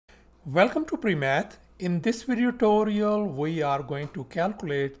Welcome to Premath. In this video tutorial, we are going to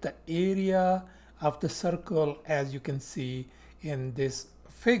calculate the area of the circle as you can see in this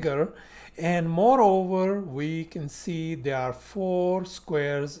figure. And moreover, we can see there are 4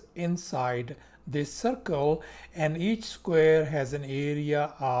 squares inside this circle and each square has an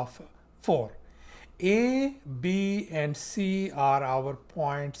area of 4. A, B, and C are our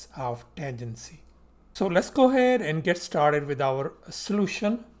points of tangency. So let's go ahead and get started with our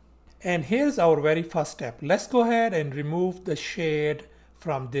solution. And here's our very first step. Let's go ahead and remove the shade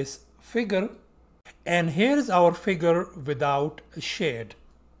from this figure. And here's our figure without a shade.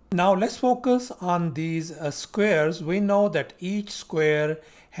 Now let's focus on these squares. We know that each square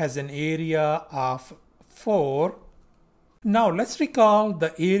has an area of 4. Now let's recall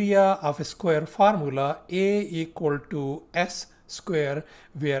the area of a square formula, A equal to S square,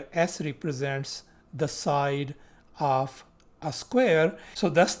 where S represents the side of a square. So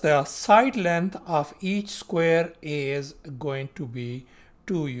thus the side length of each square is going to be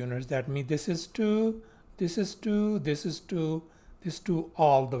 2 units. That means this is 2, this is 2, this is 2, this 2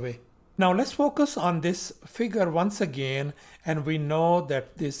 all the way. Now let's focus on this figure once again, and we know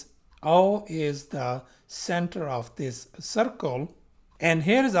that this O is the center of this circle. And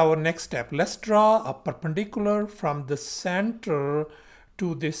here is our next step. Let's draw a perpendicular from the center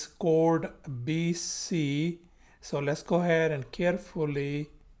to this chord BC. So let's go ahead and carefully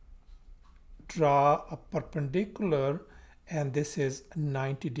draw a perpendicular, and this is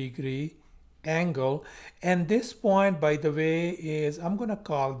 90-degree angle. And this point, by the way, is, I'm going to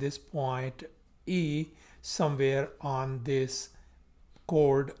call this point E, somewhere on this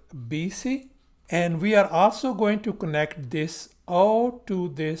chord BC. And we are also going to connect this O to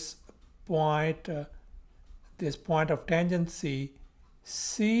this point of tangency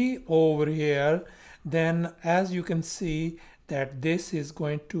C over here. Then as you can see that this is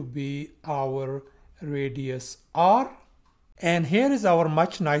going to be our radius R. And here is our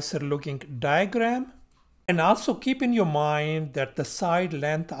much nicer looking diagram. And also keep in your mind that the side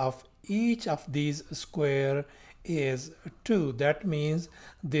length of each of these square is 2. That means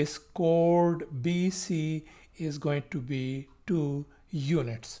this chord BC is going to be 2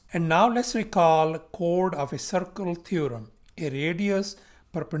 units. And now let's recall chord of a circle theorem. A radius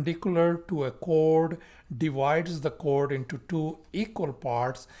perpendicular to a chord divides the chord into 2 equal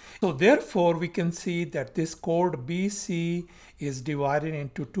parts. So therefore we can see that this chord BC is divided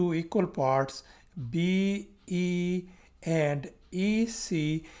into 2 equal parts, BE and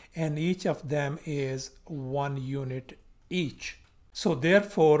EC, and each of them is 1 unit each. So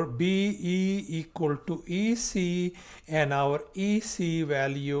therefore BE equal to EC, and our EC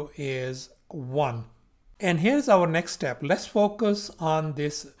value is 1. And here's our next step. Let's focus on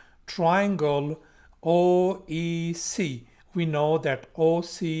this triangle OEC. We know that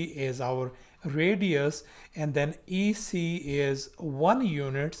OC is our radius, and then EC is 1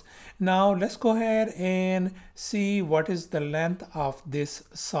 unit. Now let's go ahead and see what is the length of this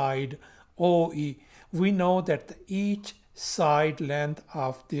side OE. We know that each side length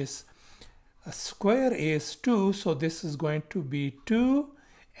of this square is 2, so this is going to be 2.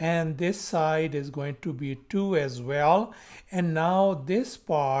 And this side is going to be 2 as well. And now this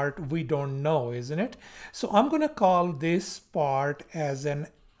part we don't know, isn't it? So I'm going to call this part as an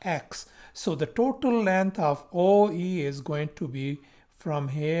X. So the total length of OE is going to be from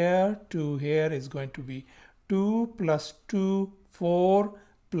here to here is going to be 2 plus 2, 4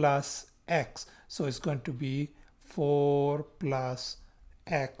 plus X. So it's going to be 4 plus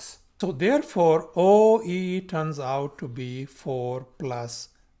X. So therefore OE turns out to be 4 plus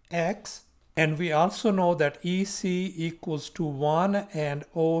X. And we also know that EC equals to 1 and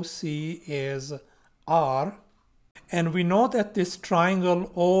OC is R. And we know that this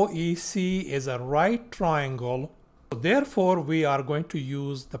triangle OEC is a right triangle. So therefore we are going to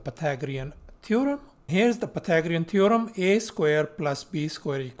use the Pythagorean theorem. Here's the Pythagorean theorem: a square plus b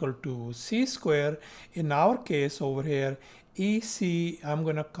square equal to c square. In our case over here, EC, I'm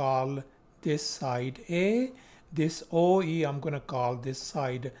going to call this side A. This OE, I'm going to call this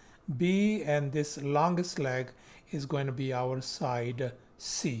side B, and this longest leg is going to be our side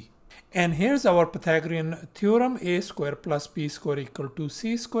C. And here's our Pythagorean theorem: a square plus b square equal to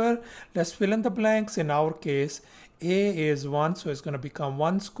c square. Let's fill in the blanks. In our case, a is 1, so it's going to become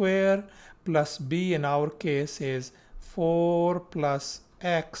 1 square, plus b in our case is 4 plus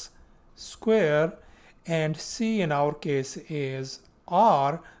x square, and c in our case is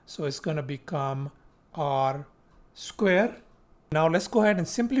r, so it's going to become r square. Now let's go ahead and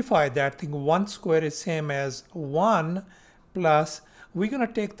simplify that thing. 1 square is same as 1 plus, we're going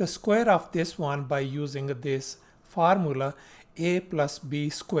to take the square of this one by using this formula. a plus b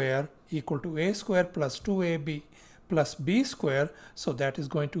square equal to a square plus 2ab plus b square. So that is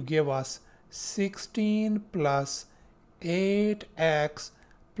going to give us 16 plus 8x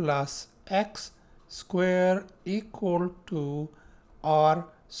plus x square equal to r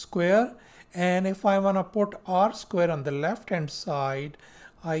square. And if I want to put r square on the left hand side,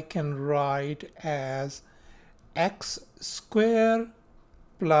 I can write as x square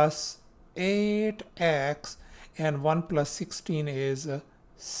plus 8x, and 1 plus 16 is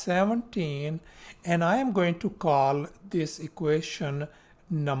 17, and I am going to call this equation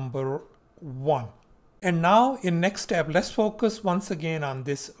number 1. And now in next step, let's focus once again on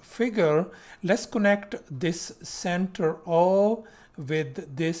this figure. Let's connect this center O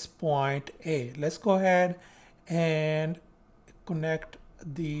with this point A. Let's go ahead and connect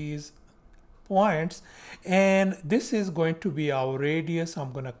these points, and this is going to be our radius.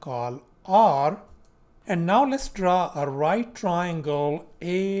 I'm going to call R. And now let's draw a right triangle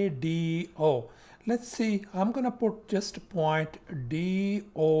ADO. Let's see, I'm going to put just a point D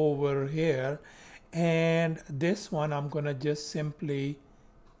over here, and this one I'm going to just simply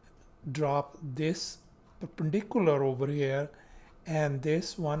drop this perpendicular over here and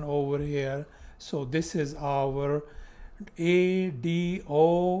this one over here. So this is our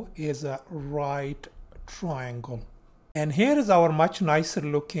ADO is a right triangle. And here is our much nicer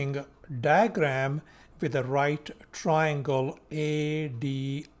looking diagram with a right triangle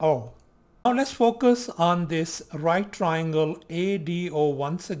ADO. Now let's focus on this right triangle ADO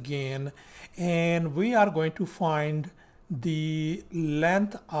once again, and we are going to find the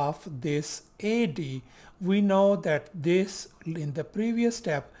length of this AD. We know that this, in the previous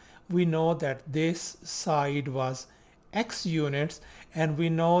step, we know that this side was x units, and we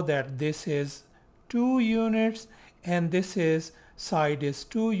know that this is 2 units and this is side is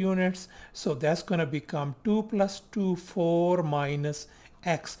 2 units. So that's going to become 2 plus 2, 4 minus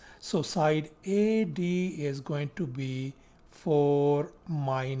x. So side AD is going to be 4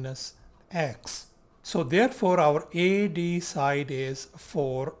 minus x. So therefore our AD side is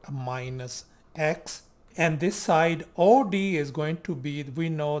 4 minus x. And this side OD is going to be, we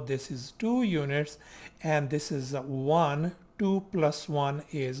know this is 2 units and this is 1. 2 plus 1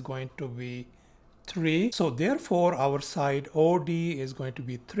 is going to be 3. So therefore our side OD is going to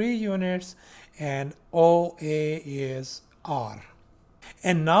be 3 units and OA is R.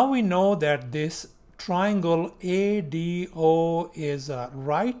 And now we know that this triangle ADO is a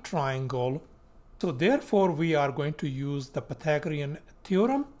right triangle. So therefore we are going to use the Pythagorean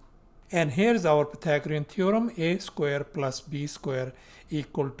theorem. And here's our Pythagorean theorem: a square plus b square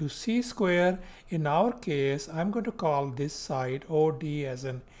equal to c square. In our case, I'm going to call this side OD as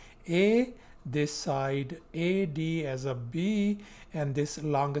an A, this side AD as a B, and this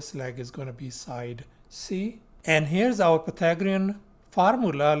longest leg is going to be side C. And here's our Pythagorean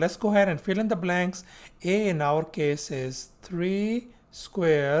formula. Let's go ahead and fill in the blanks. A in our case is 3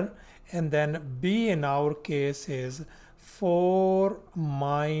 square, and then B in our case is 4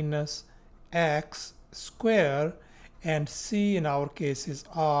 minus x square, and C in our case is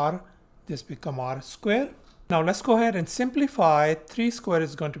R. This become R square. Now let's go ahead and simplify. 3 square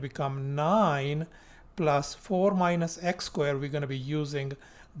is going to become 9 plus 4 minus x square. We're going to be using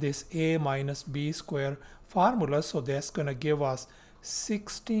this A minus B square formula. So that's going to give us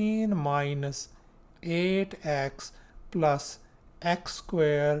 16 minus 8x plus x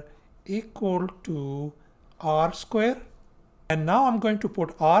square equal to R square. And now I'm going to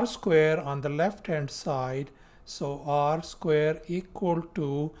put R square on the left hand side. So R square equal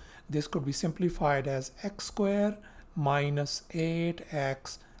to, this could be simplified as x square minus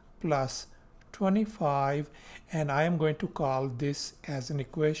 8x plus 25. And I am going to call this as an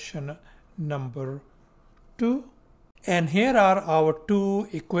equation number 2. And here are our two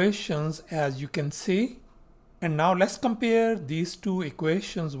equations, as you can see. And now let's compare these two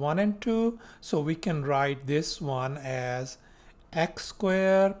equations 1 and 2. So we can write this one as x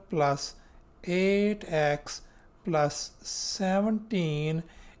square plus 8x plus 17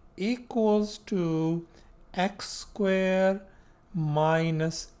 equals to x square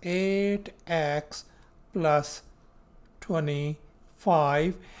minus 8x plus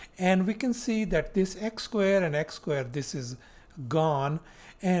 25. And we can see that this x square and x square, this is gone.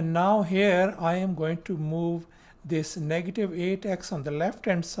 And now here I am going to move this negative 8x on the left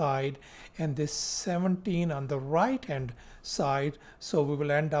hand side and this 17 on the right hand side. So we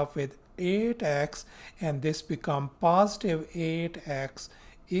will end up with 8x, and this become positive 8x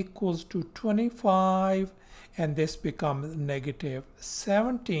equals to 25, and this becomes negative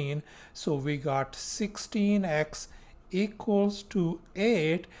 17. So we got 16x equals to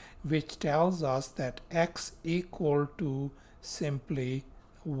 8, which tells us that x equal to simply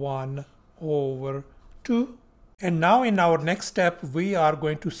 1 over 2. And now in our next step, we are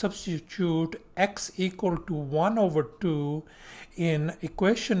going to substitute x equal to 1 over 2 in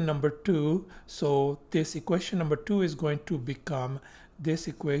equation number 2. So this equation number 2 is going to become this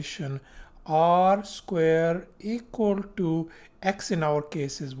equation, r square equal to x in our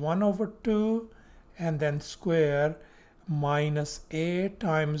case is 1 over 2 and then square minus a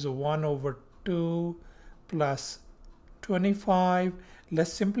times 1 over 2 plus 25.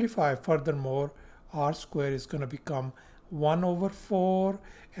 Let's simplify furthermore. R square is going to become 1 over 4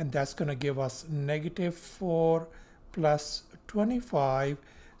 and that's going to give us negative 4 plus 25.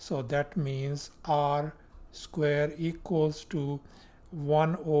 So that means R square equals to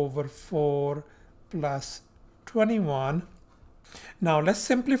 1 over 4 plus 21. Now let's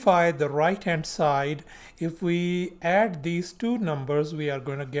simplify the right hand side. If we add these two numbers, we are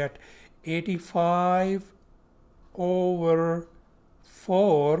going to get 85 over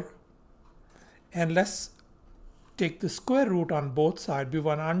 4, and let's take the square root on both sides. We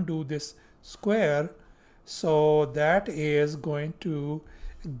want to undo this square, so that is going to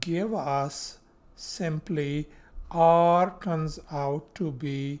give us simply r turns out to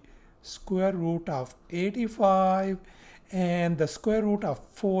be square root of 85, and the square root of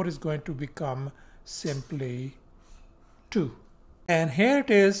 4 is going to become simply 2. And here it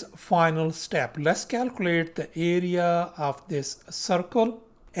is, final step. Let's calculate the area of this circle.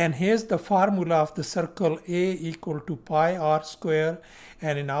 And here's the formula of the circle, a equal to pi r square,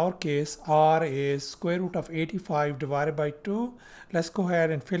 and in our case r is square root of 85 divided by 2. Let's go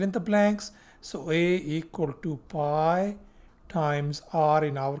ahead and fill in the blanks. So a equal to pi times r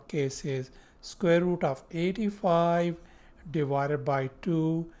in our case is square root of 85 divided by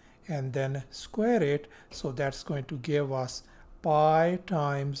 2 and then square it. So that's going to give us pi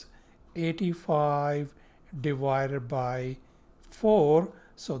times 85 divided by 4.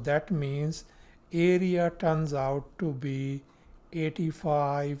 So that means area turns out to be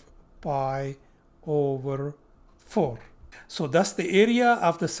 85 pi over 4. So thus the area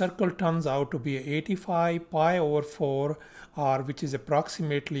of the circle turns out to be 85 pi over 4, or which is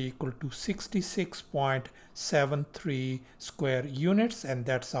approximately equal to 66.73 square units, and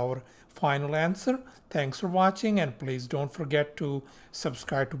that's our final answer. Thanks for watching, and please don't forget to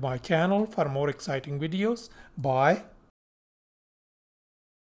subscribe to my channel for more exciting videos. Bye.